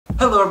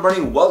Hello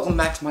everybody, welcome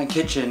back to my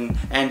kitchen,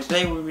 and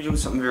today we're going to be doing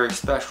something very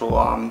special.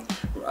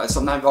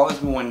 Something I've always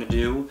been wanting to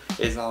do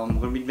is we're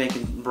going to be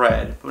making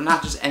bread, but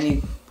not just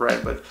any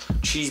bread, but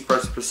cheese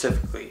bread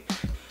specifically.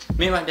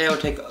 Me and my dad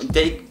would take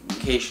day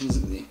vacations.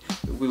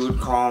 We would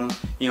call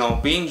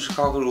them, being in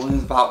Chicago to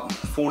about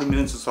 40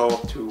 minutes or so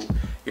up to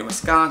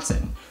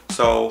Wisconsin.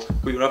 So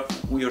we would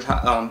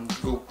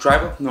go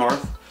drive up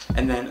north,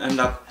 and then end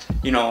up,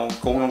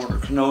 going over to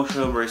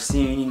Kenosha,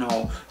 Racine,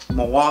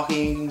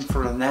 Milwaukee,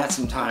 further than that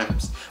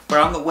sometimes. But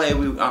on the way,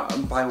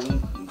 by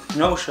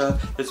Kenosha,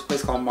 there's a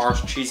place called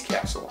Mars Cheese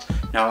Castle.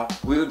 Now,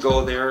 we would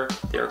go there.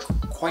 They're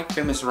quite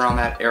famous around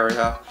that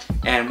area,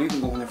 and we've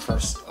been going there for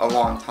a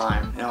long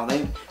time. Now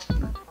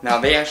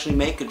they actually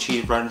make a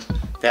cheese bread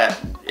that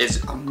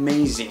is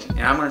amazing,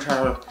 and I'm gonna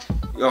try to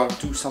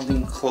do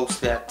something close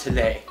to that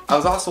today. I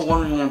was also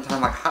wondering one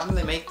time, like, how do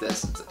they make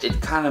this? It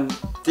kind of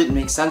didn't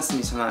make sense to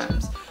me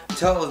sometimes.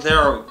 Until I was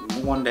there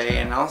one day,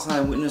 and all of a sudden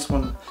I witnessed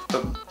one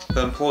of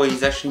the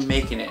employees actually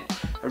making it.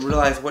 I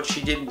realized what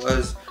she did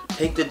was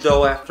take the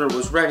dough after it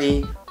was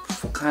ready,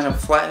 kind of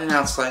flatten it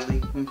out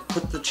slightly, and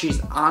put the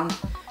cheese on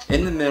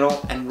in the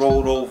middle and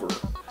roll it over.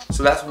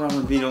 So that's what I'm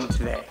going to be doing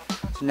today.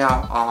 So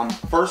now,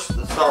 first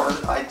to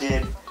start, I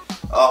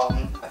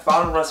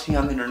found a recipe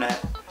on the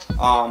internet.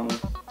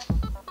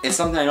 It's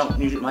something I don't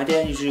usually, my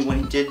dad usually, when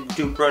he did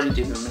do bread, he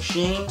did it in a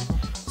machine.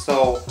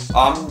 So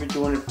I'm going to be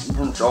doing it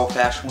pretty much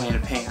old-fashioned way in a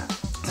pan.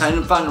 I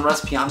didn't find a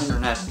recipe on the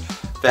internet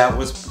that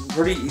was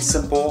pretty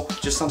simple,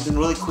 just something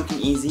really quick and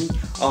easy.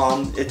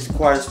 It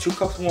requires 2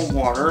 cups of warm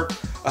water,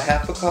 a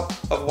half a cup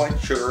of white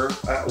sugar,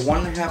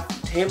 1.5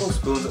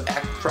 tablespoons of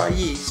active dry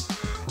yeast,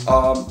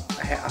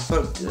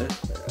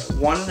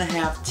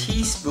 1.5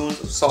 teaspoons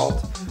of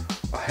salt,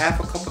 a half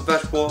a cup of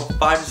vegetable,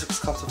 5 to 6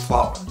 cups of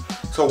flour.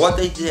 So what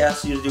they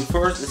ask you to do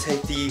first is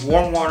take the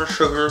warm water,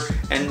 sugar,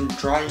 and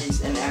dry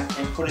yeast and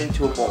put it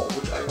into a bowl,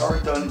 which I've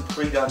already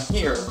pre-done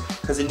here,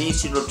 because it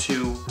needs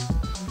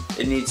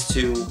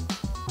to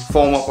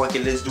foam up like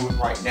it is doing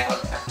right now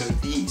to activate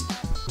the yeast.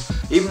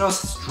 Even though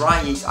it's dry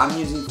yeast, I'm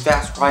using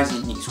fast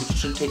rising yeast, which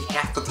should take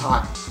half the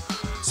time.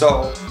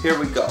 So here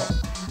we go.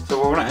 So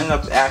we're going to end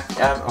up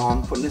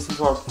putting this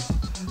into our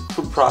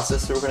food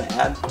processor. We're going to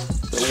add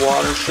the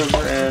water,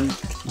 sugar, and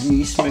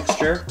yeast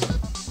mixture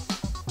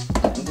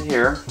into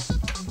here,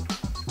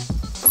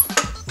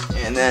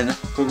 and then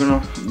we're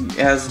gonna,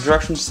 as the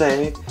directions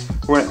say,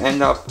 we're gonna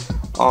end up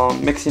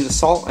mixing the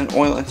salt and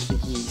oil into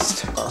the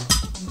yeast.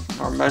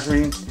 Our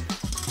measuring,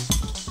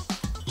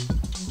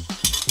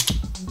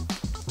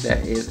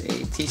 that is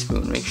a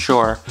teaspoon. Make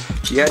sure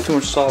if you add too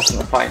much salt,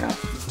 it'll probably not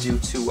do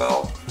too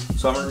well.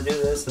 So I'm gonna do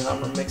this, and I'm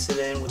gonna mix it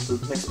in with the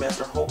mix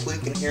master. Hopefully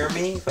you can hear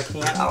me. If I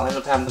can't, I'll end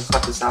up having to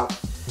cut this out.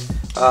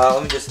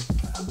 Let me just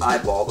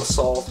eyeball the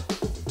salt.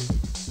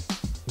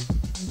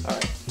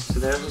 Alright, so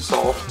there's the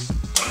salt.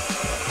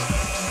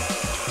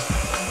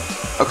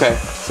 Okay,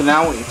 so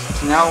now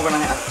we're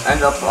gonna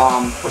end up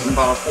putting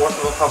about 1/4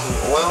 of a cup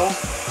of oil. I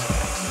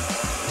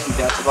think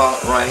that's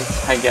about right,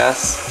 I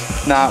guess.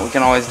 If not, we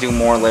can always do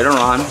more later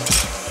on.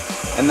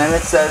 And then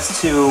it says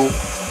to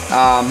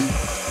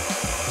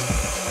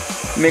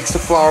mix the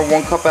flour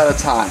 1 cup at a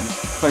time,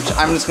 which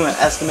I'm just gonna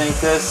estimate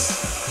this.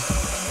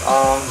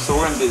 So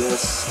we're gonna do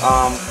this.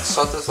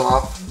 Start this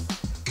off.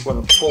 We're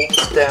going to pull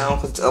this down,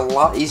 because it's a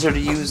lot easier to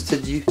use to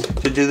do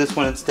this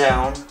when it's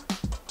down.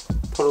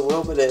 Put a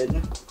little bit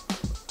in.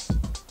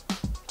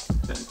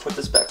 Then put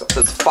this back up. So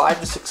it's 5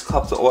 to 6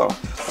 cups of oil.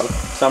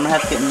 So I'm going to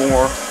have to get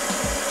more.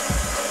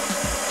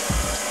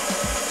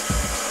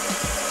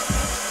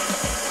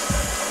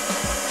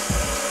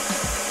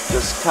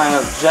 Just kind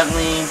of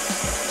gently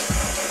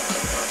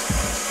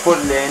put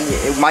it in.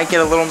 It might get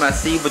a little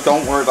messy, but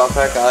don't worry about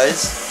that,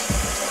 guys.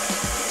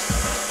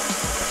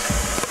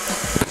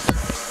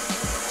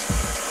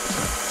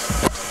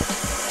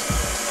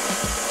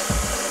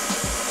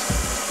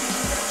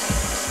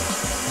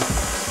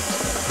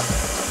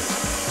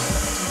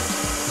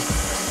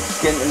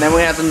 And then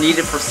we have to knead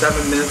it for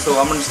 7 minutes, so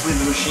I'm going to just leave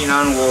the machine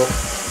on, and we'll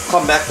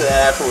come back to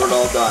that after we're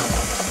all done.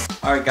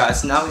 Alright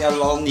guys, so now we got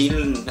it all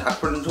kneaded, and I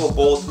put it into a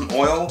bowl with some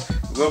oil,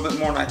 a little bit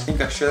more than I think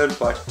I should,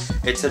 but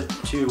it said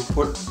to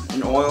put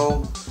in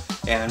oil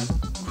and,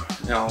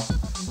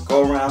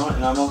 go around,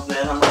 and I'm going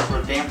to for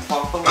a damp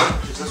fluff,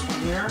 which is this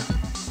one here,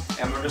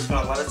 and we're just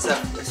going to let it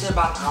set. They say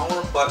about an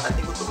hour, but I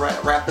think with the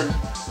rapid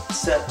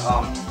set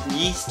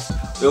yeast,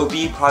 it'll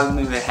be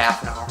probably maybe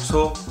half an hour.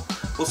 So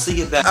we'll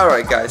see that.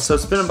 Alright guys, so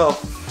it's been about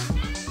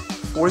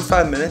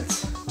 45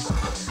 minutes,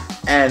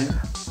 and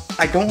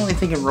I don't really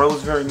think it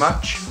rose very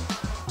much,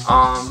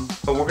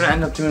 but we're going to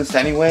end up doing this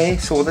anyway.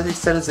 So what they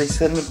said is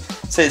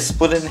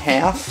split it in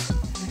half,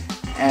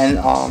 and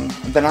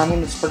then I'm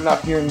going to spread it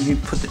out here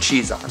and put the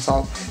cheese on. So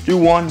I'll do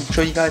one,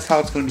 show you guys how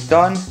it's going to be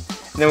done,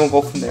 and then we'll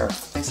go from there.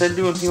 I said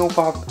do it for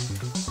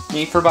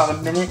about a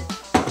minute,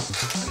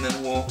 and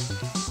then we'll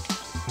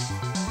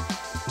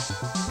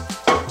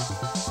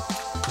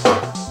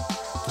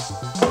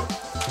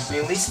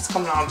at least it's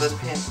coming out of this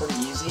pan pretty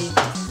easy.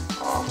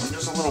 I'm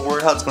just a little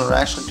worried how it's going to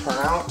actually turn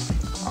out.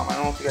 I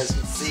don't know if you guys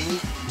can see.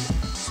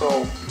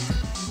 So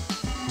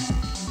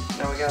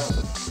Now we gotta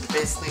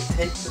basically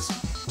take this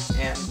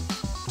and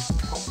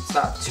hope it's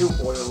not too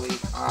oily.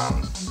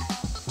 I'm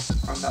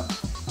gonna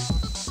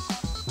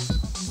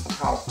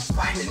somehow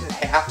bite it in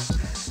half.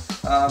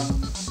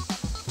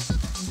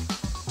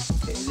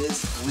 Okay, it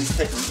is at least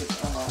taking it.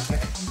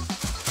 Okay.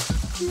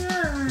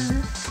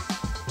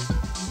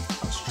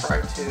 Let's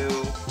try to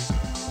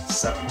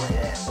separate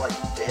it like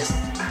this.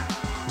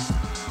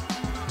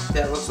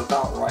 That looks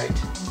about right.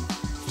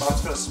 So I'm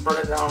just gonna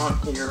spread it down on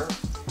here.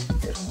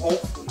 It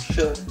hopefully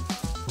should.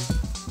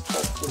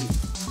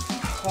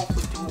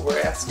 Hopefully do what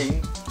we're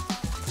asking.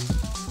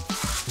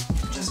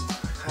 Just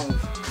kind of,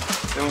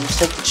 then we'll just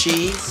take the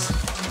cheese,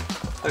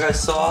 like I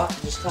saw,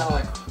 and just kind of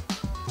like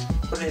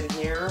put it in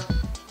here,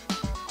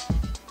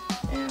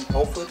 and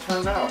hopefully it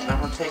turns out. Now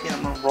I'm gonna take it,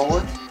 I'm gonna roll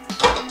it.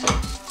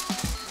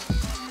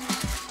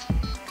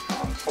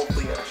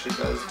 Hopefully it actually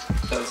does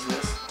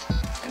this.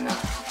 And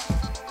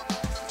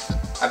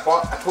I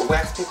put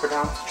wax paper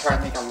down to try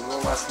to make it a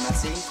little less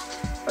messy,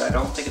 but I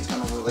don't think it's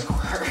gonna really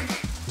work.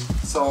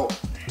 So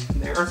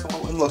there's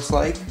what it looks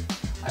like.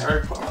 I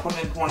already put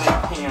it in one of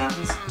these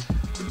pans.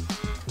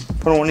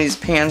 Put in one of these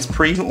pans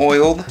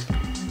pre-oiled,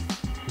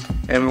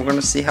 and we're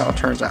gonna see how it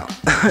turns out.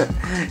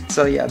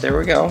 So yeah, there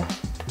we go.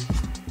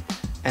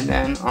 And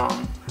then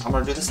I'm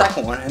gonna do the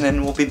second one, and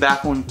then we'll be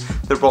back when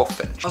they're both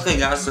finished. Okay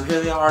guys, so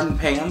here they are in the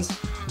pans.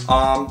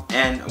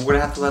 And we're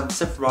gonna have to let them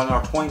sit for about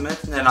another 20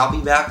 minutes, and then I'll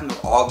be back when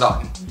they're all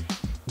done.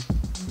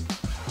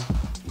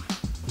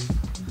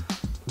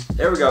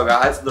 There we go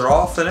guys, they're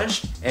all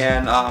finished,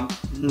 and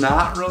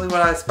not really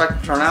what I expect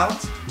to turn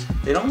out.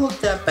 They don't look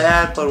that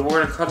bad, but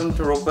we're gonna cut them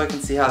through real quick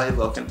and see how they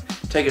look and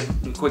take a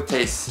quick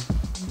taste.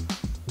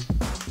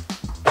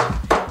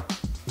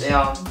 They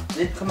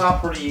did come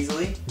out pretty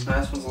easily.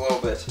 This one's a little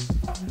bit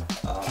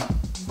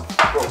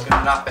broken,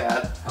 not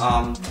bad.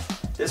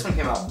 This one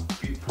came out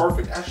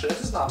perfect. Actually,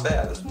 this is not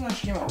bad. This one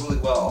actually came out really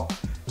well.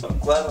 So I'm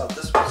glad about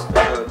this one. So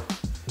good.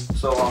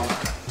 So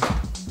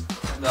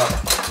no,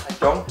 I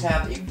don't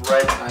have a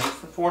bread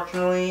knife,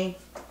 unfortunately.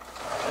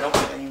 I don't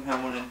even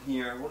have one in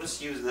here. We'll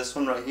just use this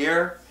one right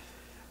here.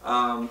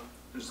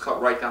 Just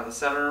cut right down the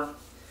center.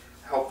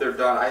 I hope they're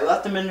done. I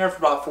left them in there for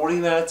about 40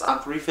 minutes on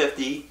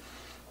 350.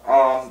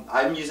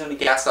 I'm using a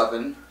gas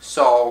oven,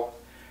 so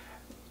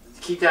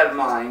keep that in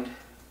mind.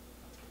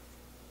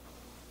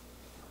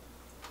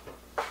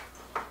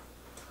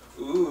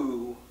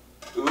 Ooh,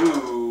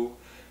 ooh,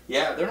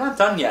 yeah, they're not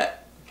done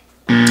yet.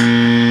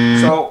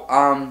 So,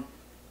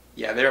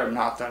 yeah, they are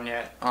not done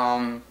yet.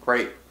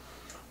 Great.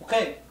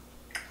 Okay,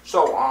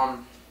 so,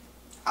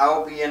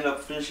 I'll end up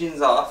finishing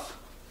these off,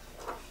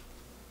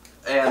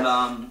 and,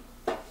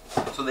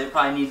 so they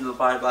probably need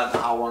about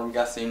an hour, I'm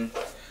guessing.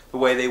 The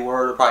way they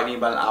were, they probably need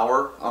about an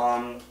hour.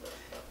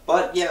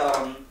 But,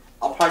 yeah,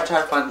 I'll probably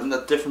try to find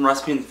a different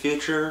recipe in the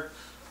future.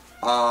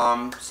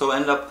 So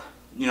end up,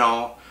 you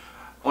know,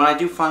 when I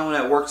do find one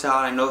that works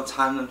out, I know the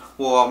time, then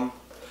we'll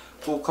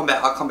come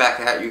back. I'll come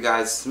back at you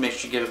guys to make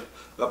sure you get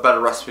a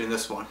better recipe than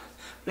this one.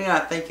 But yeah,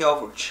 thank you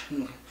all for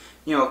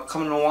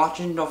coming and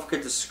watching. Don't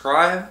forget to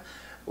subscribe,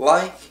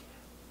 like,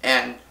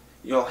 and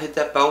hit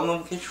that bell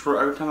notification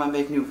for every time I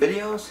make new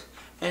videos.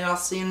 And I'll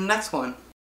see you in the next one.